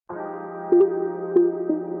This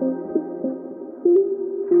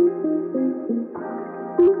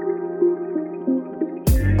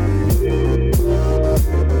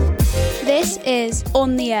is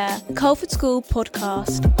On the Air, the Culford School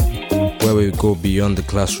podcast, where we go beyond the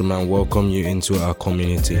classroom and welcome you into our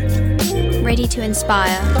community. Ready to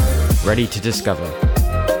inspire, ready to discover,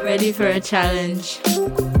 ready for a challenge,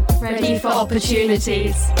 ready for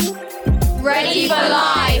opportunities, ready for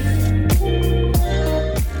life.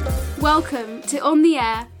 Welcome to On the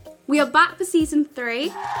Air. We are back for season 3.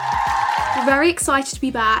 We're very excited to be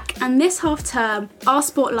back, and this half term, our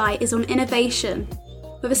spotlight is on innovation,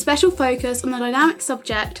 with a special focus on the dynamic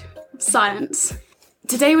subject of science.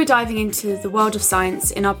 Today we're diving into the world of science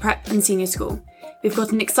in our prep and senior school. We've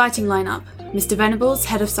got an exciting lineup. Mr. Venables,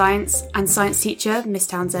 Head of Science, and Science Teacher, Miss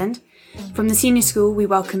Townsend. From the senior school, we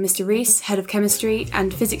welcome Mr. Rees, Head of Chemistry,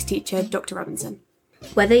 and Physics Teacher, Dr. Robinson.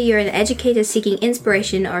 Whether you're an educator seeking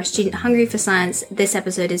inspiration or a student hungry for science, this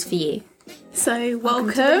episode is for you. So, welcome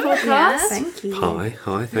to the podcast. Yeah, thank you.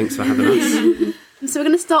 Hi, thanks for having us. So we're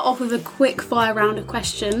going to start off with a quick fire round of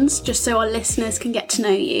questions, just so our listeners can get to know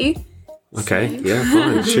you. Okay,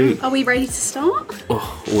 fine, shoot. Are we ready to start?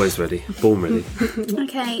 Oh, always ready, born ready.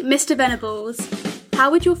 Okay, Mr. Venables, how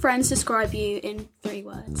would your friends describe you in 3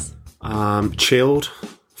 words? Chilled,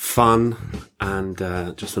 fun, and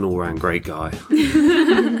just an all-round great guy.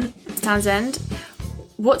 Townsend,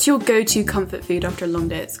 what's your go-to comfort food after a long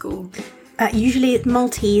day at school? Usually it's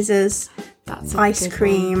Maltesers. That's ice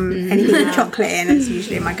cream, anything with chocolate in is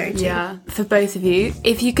usually my go-to. Yeah, for both of you,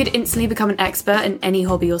 if you could instantly become an expert in any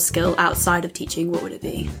hobby or skill outside of teaching, what would it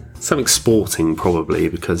be? Something sporting, probably,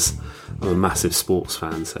 because I'm a massive sports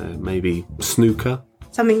fan, so maybe snooker.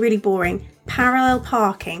 Something really boring. Parallel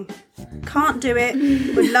parking. Can't do it.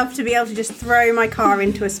 Would love to be able to just throw my car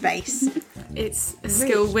into a space. It's a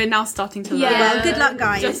skill we're now starting to learn. Yeah, well, good luck,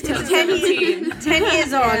 guys. Just It's 10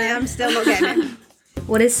 years on and I'm still not getting it.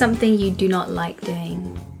 What is something you do not like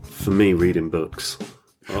doing? For me, reading books.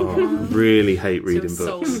 Oh, really hate reading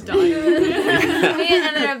books. Me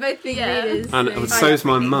and Ellen are both big readers. And so's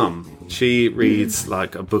my mum. She reads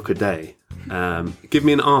like a book a day. Give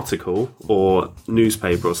me an article or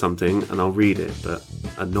newspaper or something and I'll read it, but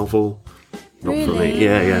a novel, not for me.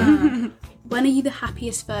 Yeah. When are you the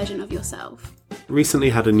happiest version of yourself? Recently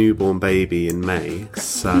had a newborn baby in May,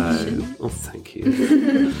 so thank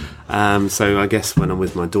you. So I guess when I'm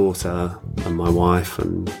with my daughter and my wife,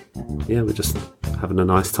 and we're just having a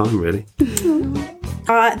nice time, really.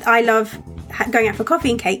 I love going out for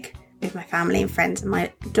coffee and cake with my family and friends and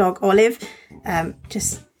my dog Olive,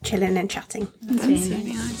 just chilling and chatting. That's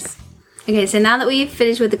really nice. Okay, so now that we've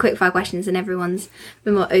finished with the quickfire questions and everyone's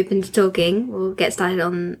been more open to talking, we'll get started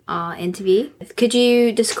on our interview. Could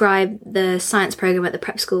you describe the science programme at the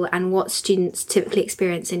prep school and what students typically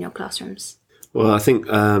experience in your classrooms? Well, I think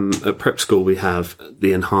at prep school we have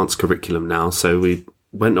the enhanced curriculum now, so we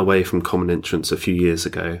went away from common entrance a few years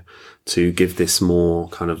ago to give this more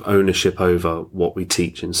kind of ownership over what we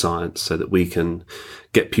teach in science so that we can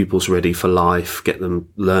get pupils ready for life, get them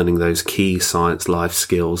learning those key science life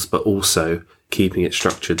skills, but also keeping it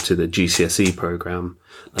structured to the GCSE programme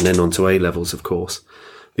and then on to A-levels, of course.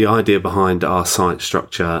 The idea behind our science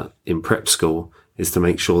structure in prep school is to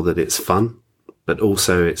make sure that it's fun, but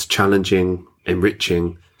also it's challenging,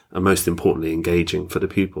 enriching, and most importantly, engaging for the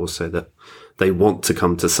pupils so that they want to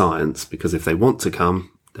come to science, because if they want to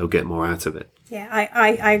come, they'll get more out of it. Yeah,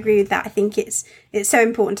 I agree with that. I think it's so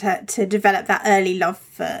important to develop that early love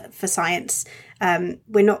for science.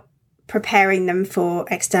 We're not preparing them for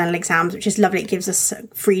external exams, which is lovely. It gives us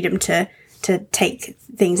freedom to take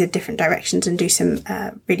things in different directions and do some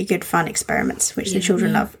really good fun experiments, which the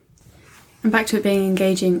children love. And back to it being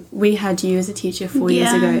engaging, we had you as a teacher 4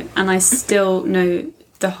 years ago, and I still know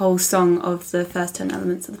the whole song of the first 10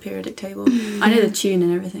 elements of the periodic table. I know the tune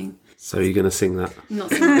and everything. So you're going to sing that? Not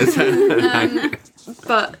sing that.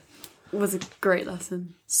 But it was a great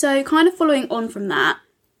lesson. So kind of following on from that,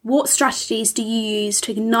 what strategies do you use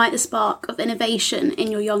to ignite the spark of innovation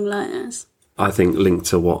in your young learners? I think linked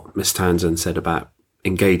to what Miss Townsend said about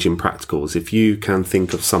engaging practicals, if you can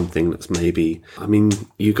think of something that's maybe,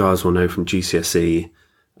 you guys will know from GCSE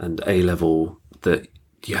and A-level that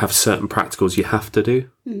you have certain practicals you have to do.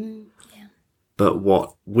 Mm-hmm. Yeah. But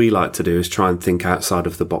what we like to do is try and think outside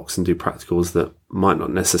of the box and do practicals that might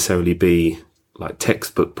not necessarily be like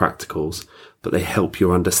textbook practicals, but they help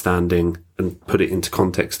your understanding and put it into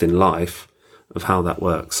context in life of how that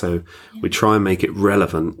works. So we try and make it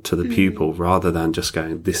relevant to the pupil rather than just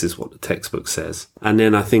going, this is what the textbook says. And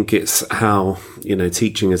then I think it's how,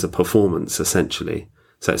 teaching is a performance essentially.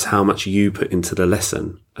 So it's how much you put into the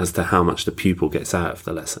lesson as to how much the pupil gets out of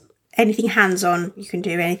the lesson. anything hands-on. You can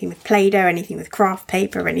do anything with Play-Doh, anything with craft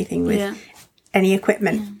paper, anything with any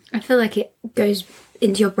equipment. I feel like it goes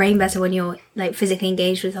into your brain better when you're like physically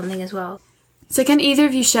engaged with something as well. So can either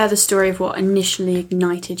of you share the story of what initially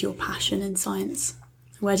ignited your passion in science?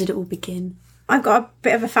 Where did it all begin? I've got a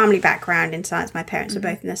bit of a family background in science. My parents were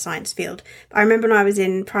both in the science field. But I remember when I was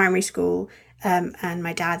in primary school and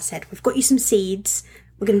my dad said, we've got you some seeds.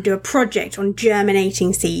 We're going to do a project on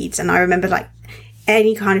germinating seeds. And I remember like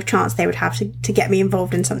any kind of chance they would have to get me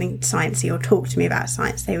involved in something sciencey or talk to me about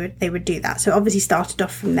science, they would do that. So obviously started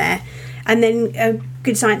off from there. And then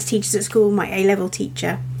good science teachers at school, my A-level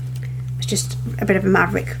teacher was just a bit of a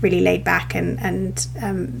maverick, really laid back and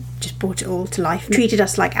just brought it all to life. Treated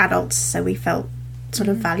us like adults, so we felt sort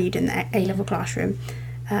of valued in the A-level classroom.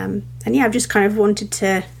 And yeah, I've just kind of wanted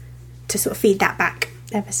to sort of feed that back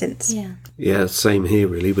ever since. Yeah, same here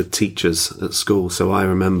really with teachers at school. So I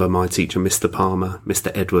remember my teacher, Mr. Palmer,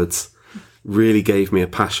 Mr. Edwards, really gave me a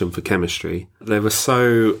passion for chemistry. They were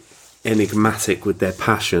so enigmatic with their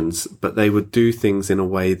passions, but they would do things in a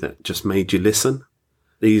way that just made you listen.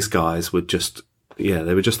 These guys would just,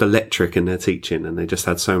 they were just electric in their teaching and they just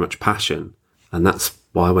had so much passion. And that's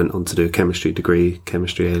why I went on to do a chemistry degree,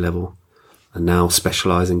 chemistry A-level, and now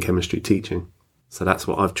specialise in chemistry teaching. So that's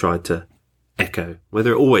what I've tried to echo.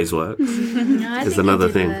 Whether it always works is another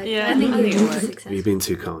thing. I think it works. You've been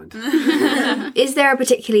too kind. Is there a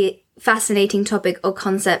particularly fascinating topic or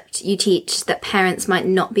concept you teach that parents might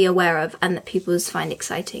not be aware of and that pupils find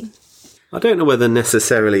exciting? I don't know whether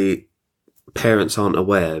necessarily parents aren't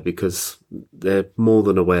aware, because they're more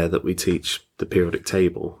than aware that we teach the periodic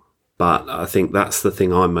table. But I think that's the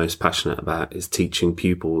thing I'm most passionate about, is teaching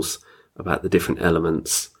pupils about the different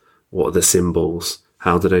elements. What are the symbols?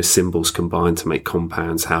 How do those symbols combine to make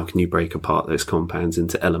compounds? How can you break apart those compounds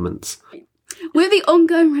into elements? With the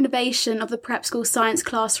ongoing renovation of the prep school science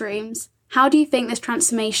classrooms, how do you think this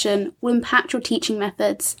transformation will impact your teaching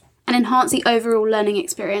methods and enhance the overall learning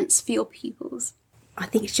experience for your pupils? I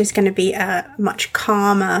think it's just going to be a much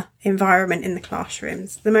calmer environment in the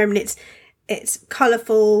classrooms. At the moment it's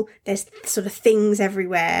colourful, there's sort of things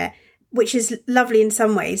everywhere, which is lovely in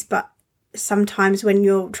some ways, but sometimes when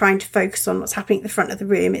you're trying to focus on what's happening at the front of the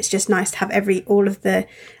room, it's just nice to have all of the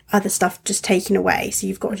other stuff just taken away, so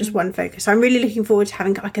you've got just one focus. So I'm really looking forward to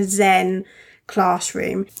having like a zen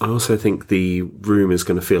classroom. I also think the room is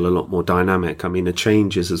going to feel a lot more dynamic. I mean, a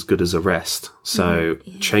change is as good as a rest. So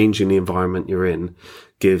changing the environment you're in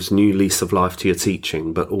gives new lease of life to your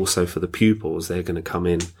teaching, but also for the pupils, they're going to come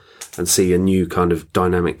in and see a new kind of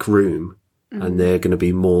dynamic room. And they're going to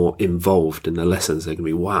be more involved in the lessons. They're going to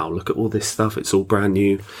be, wow, look at all this stuff. It's all brand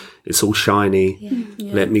new. It's all shiny.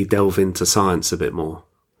 Let me delve into science a bit more.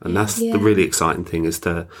 And that's the really exciting thing, is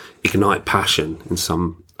to ignite passion in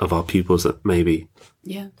some of our pupils that maybe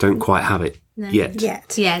don't quite have it yet.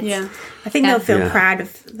 I think they'll feel proud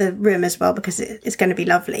of the room as well, because it's going to be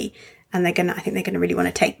lovely. And I think they're going to really want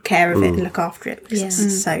to take care of it and look after it, because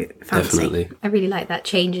it's so fancy. Definitely. I really like that.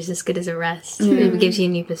 Change is as good as a rest. It gives you a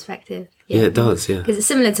new perspective. Yeah, it does, Because it's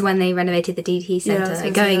similar to when they renovated the DT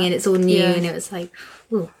Centre. Going in, it's all new and it was like,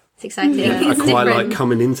 ooh, it's exciting. I quite like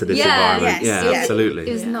coming into this environment. Absolutely.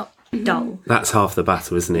 It was not dull. That's half the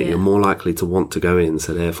battle, isn't it? You're more likely to want to go in,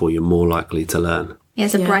 so therefore you're more likely to learn. Yeah,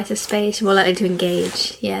 it's a brighter space, you're more likely to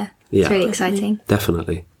engage. It's really exciting.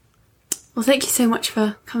 Definitely. Well, thank you so much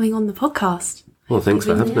for coming on the podcast. Well, thanks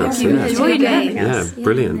for having us. Enjoyed it. Yeah,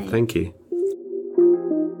 brilliant. Thank you.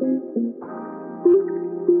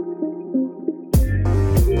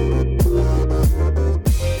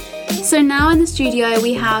 So now in the studio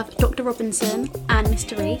we have Dr. Robinson and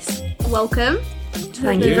Mr. Rees. Welcome.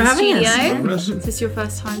 Thank you for having us. Is this your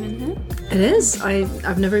first time in here? It is.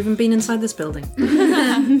 I've never even been inside this building.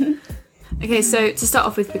 Okay, so to start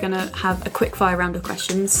off with, we're going to have a quick fire round of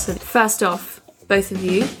questions. So first off, both of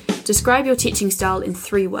you, describe your teaching style in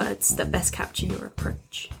 3 words that best capture your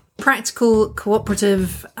approach. Practical,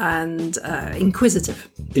 cooperative, and inquisitive.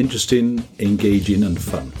 Interesting, engaging, and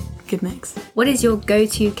fun. Good mix. What is your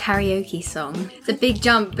go-to karaoke song? It's a big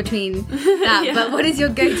jump between that, but what is your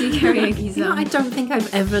go-to karaoke song? I don't think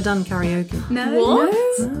I've ever done karaoke. No.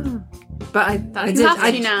 What? No. But I did.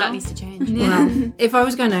 That needs to change. Well, if I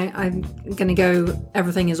was going to, I'm going to go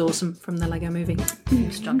Everything is Awesome from the Lego Movie.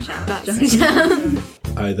 Strong shout.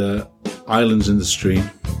 Either Islands in the Stream,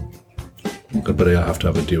 but I have to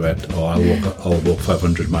have a duet, or I'll walk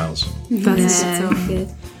 500 miles. That's good.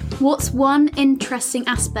 What's one interesting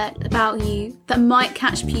aspect about you that might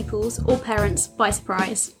catch pupils or parents by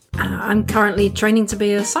surprise? I'm currently training to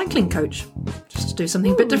be a cycling coach, just to do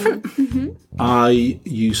something a bit different. I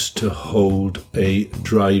used to hold a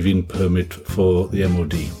driving permit for the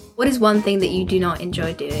MOD. What is one thing that you do not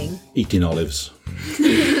enjoy doing? Eating olives.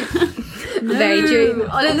 Very true.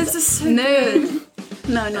 Olives are so good.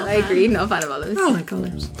 No, I agree. Not a fan of olives. I like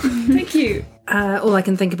olives. Thank you. All I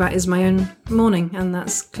can think about is my own morning, and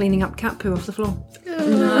that's cleaning up cat poo off the floor.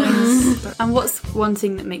 Nice. And what's one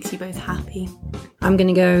thing that makes you both happy? I'm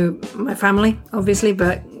going to go my family, obviously,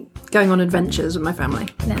 but going on adventures with my family.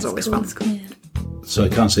 That's always fun. So I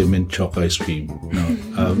can't say mint chocolate ice cream.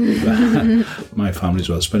 No. My family as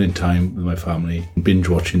well. Spending time with my family. Binge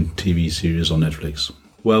watching TV series on Netflix.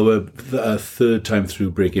 Well, we're third time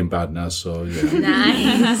through Breaking Bad now, so yeah.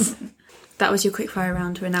 Nice. That was your quickfire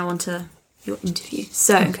round. We're now on to your interview.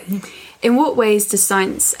 So, in what ways does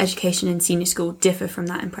science education in senior school differ from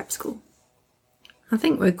that in prep school? I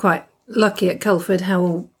think we're quite lucky at Culford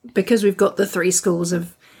because we've got the 3 schools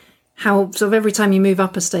of how sort of every time you move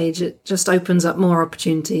up a stage, it just opens up more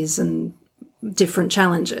opportunities and different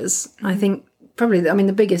challenges. I think probably,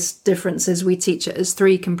 the biggest difference is we teach it as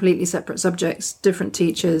 3 completely separate subjects, different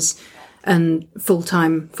teachers, and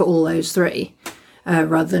full-time for all those 3,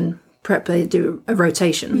 rather than prep, they do a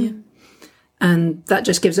rotation. Yeah. And that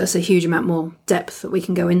just gives us a huge amount more depth that we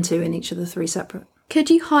can go into in each of the 3 separate. Could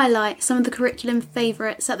you highlight some of the curriculum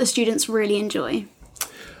favourites that the students really enjoy?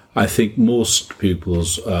 I think most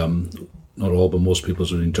pupils, not all, but most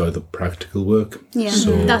pupils would enjoy the practical work. Yeah,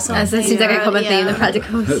 so, that seems like a common theme, the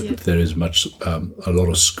practicals. There is a lot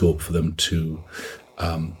of scope for them to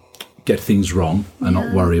get things wrong and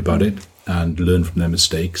not worry about it and learn from their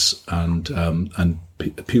mistakes. And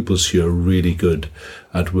pupils here are really good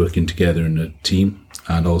at working together in a team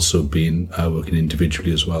and also working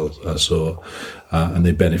individually as well. And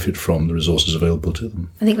they benefit from the resources available to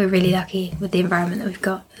them. I think we're really lucky with the environment that we've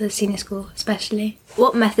got at the senior school, especially.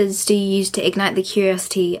 What methods do you use to ignite the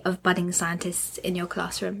curiosity of budding scientists in your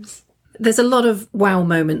classrooms? There's a lot of wow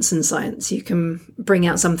moments in science. You can bring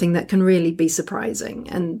out something that can really be surprising,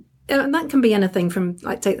 and that can be anything from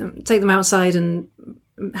like take them outside and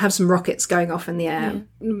have some rockets going off in the air,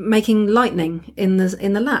 making lightning in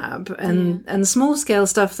the lab, and small scale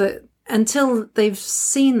stuff that until they've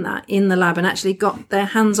seen that in the lab and actually got their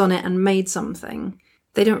hands on it and made something,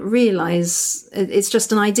 they don't realise it's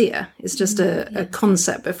just an idea. It's just a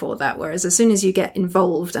concept before that. Whereas as soon as you get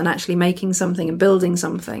involved and actually making something and building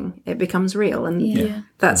something, it becomes real. And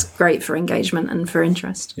that's great for engagement and for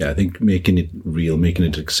interest. Yeah, I think making it real, making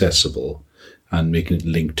it accessible and making it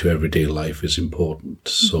linked to everyday life is important.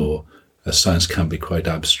 So science can be quite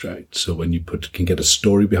abstract. So when you can get a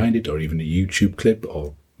story behind it or even a YouTube clip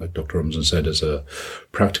or, like Dr. Rumsen said, as a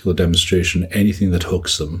practical demonstration, anything that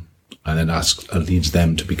hooks them and then leads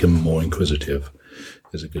them to become more inquisitive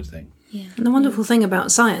is a good thing. Yeah. And the wonderful thing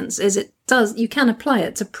about science is you can apply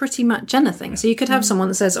it to pretty much anything. So you could have someone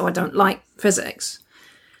that says, I don't like physics,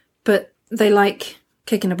 but they like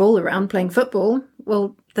kicking a ball around, playing football.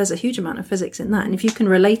 Well, there's a huge amount of physics in that. And if you can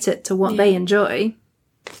relate it to what they enjoy,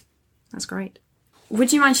 that's great.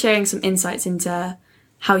 Would you mind sharing some insights into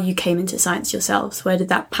how you came into science yourselves? Where did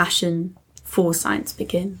that passion for science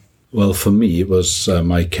begin? Well, for me, it was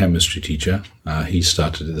my chemistry teacher. He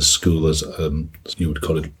started at the school as, you would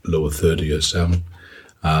call it lower third, year 7.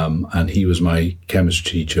 And he was my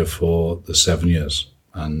chemistry teacher for the 7 years.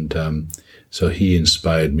 And so he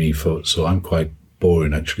inspired me so I'm quite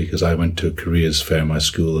boring, actually, because I went to a careers fair in my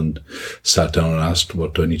school and sat down and asked,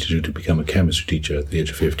 what do I need to do to become a chemistry teacher at the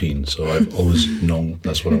age of 15? So I've always known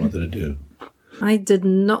that's what I wanted to do. I did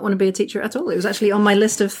not want to be a teacher at all. It was actually on my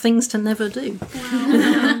list of things to never do.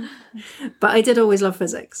 Wow. But I did always love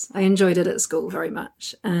physics. I enjoyed it at school very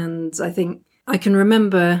much. And I think I can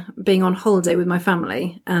remember being on holiday with my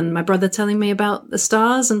family and my brother telling me about the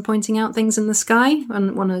stars and pointing out things in the sky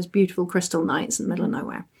on one of those beautiful crystal nights in the middle of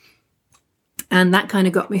nowhere. And that kind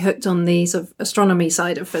of got me hooked on the sort of astronomy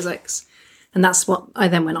side of physics. And that's what I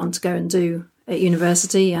then went on to go and do at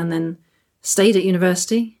university, and then stayed at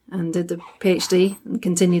university and did the PhD and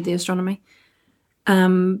continued the astronomy.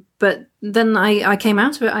 But then I came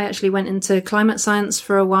out of it. I actually went into climate science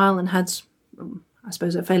for a while and had, I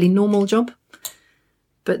suppose, a fairly normal job.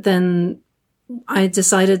 But then I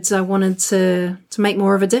decided I wanted to make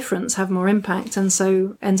more of a difference, have more impact, and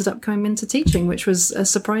so ended up coming into teaching, which was a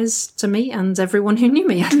surprise to me and everyone who knew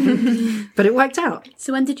me, I think. But it worked out.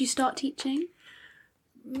 So when did you start teaching?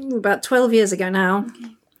 About 12 years ago now.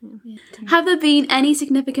 Okay. Yeah. Have there been any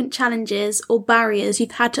significant challenges or barriers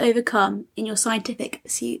you've had to overcome in your scientific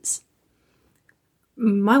pursuits?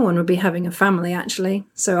 My one would be having a family, actually.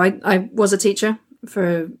 So I was a teacher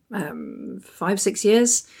for 5-6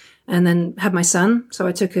 years and then had my son. So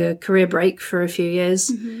I took a career break for a few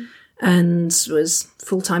years and was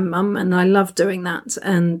full-time mum, and I loved doing that.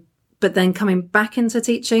 And But then coming back into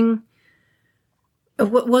teaching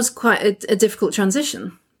was quite a difficult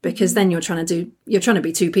transition, because then you're trying to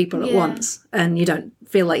be two people at once, and you don't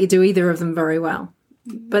feel like you do either of them very well.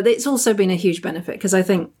 But it's also been a huge benefit, because I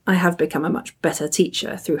think I have become a much better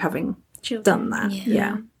teacher through having done that.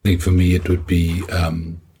 Yeah. I think for me it would be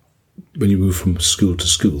when you move from school to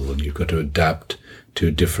school and you've got to adapt to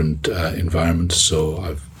a different environment. So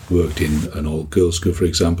I've worked in an all-girls school, for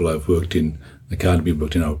example. I've worked in an academy,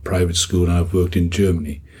 worked in our private school, and I've worked in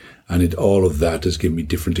Germany. And all of that has given me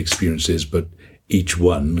different experiences, but each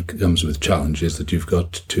one comes with challenges that you've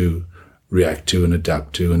got to react to and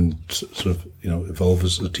adapt to and sort of, evolve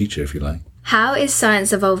as a teacher, if you like. How is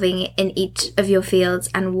science evolving in each of your fields,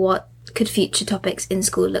 and what could future topics in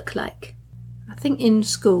school look like? I think in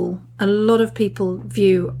school, a lot of people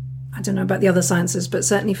view, I don't know about the other sciences, but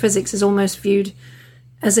certainly physics is almost viewed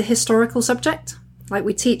as a historical subject. Like,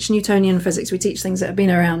 we teach Newtonian physics, we teach things that have been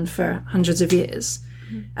around for hundreds of years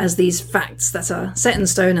as these facts that are set in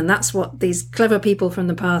stone, and that's what these clever people from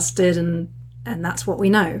the past did, and that's what we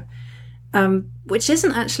know. Which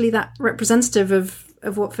isn't actually that representative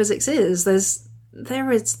of what physics is.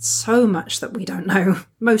 There is so much that we don't know,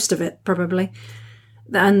 most of it probably.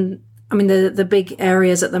 And I mean, the big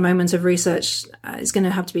areas at the moment of research is going to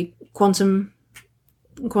have to be quantum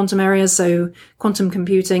areas. So quantum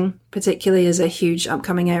computing particularly is a huge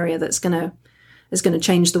upcoming area that's going to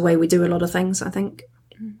change the way we do a lot of things, I think.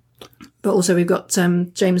 But also we've got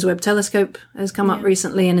James Webb Telescope has come up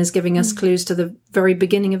recently and is giving us clues to the very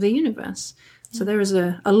beginning of the universe. So there is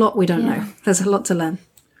a lot we don't know. There's a lot to learn.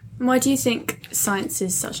 Why do you think science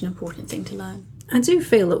is such an important thing to learn? I do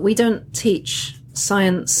feel that we don't teach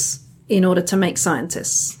science in order to make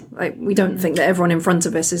scientists. Like, we don't think that everyone in front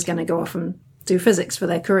of us is going to go off and do physics for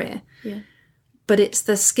their career. Yeah. But it's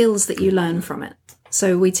the skills that you learn from it.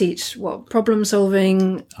 So we teach problem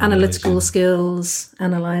solving, analytical skills,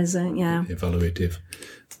 analysing, evaluative.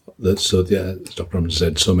 So as Dr. Robinson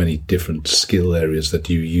said, so many different skill areas that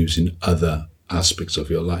you use in other aspects of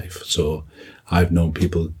your life. So I've known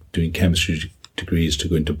people doing chemistry degrees to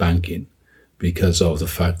go into banking because of the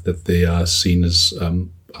fact that they are seen as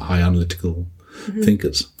high analytical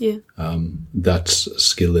thinkers. Yeah. That's a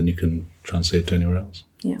skill that you can translate to anywhere else.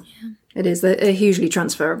 Yeah. It is. They're hugely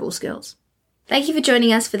transferable skills. Thank you for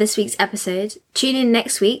joining us for this week's episode. Tune in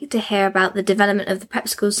next week to hear about the development of the prep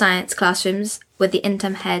school science classrooms with the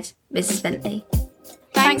interim head, Mrs. Bentley.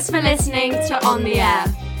 Thanks for listening to On the Air.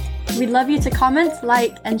 We'd love you to comment,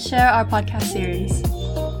 like, and share our podcast series.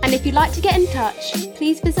 And if you'd like to get in touch,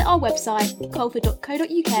 please visit our website,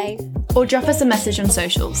 colford.co.uk, or drop us a message on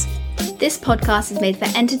socials. This podcast is made for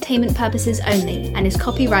entertainment purposes only and is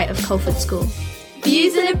copyright of Colford School.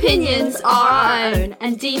 Views and opinions are our own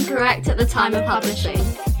and deemed correct at the time of publishing.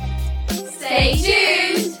 Stay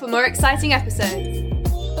tuned for more exciting episodes.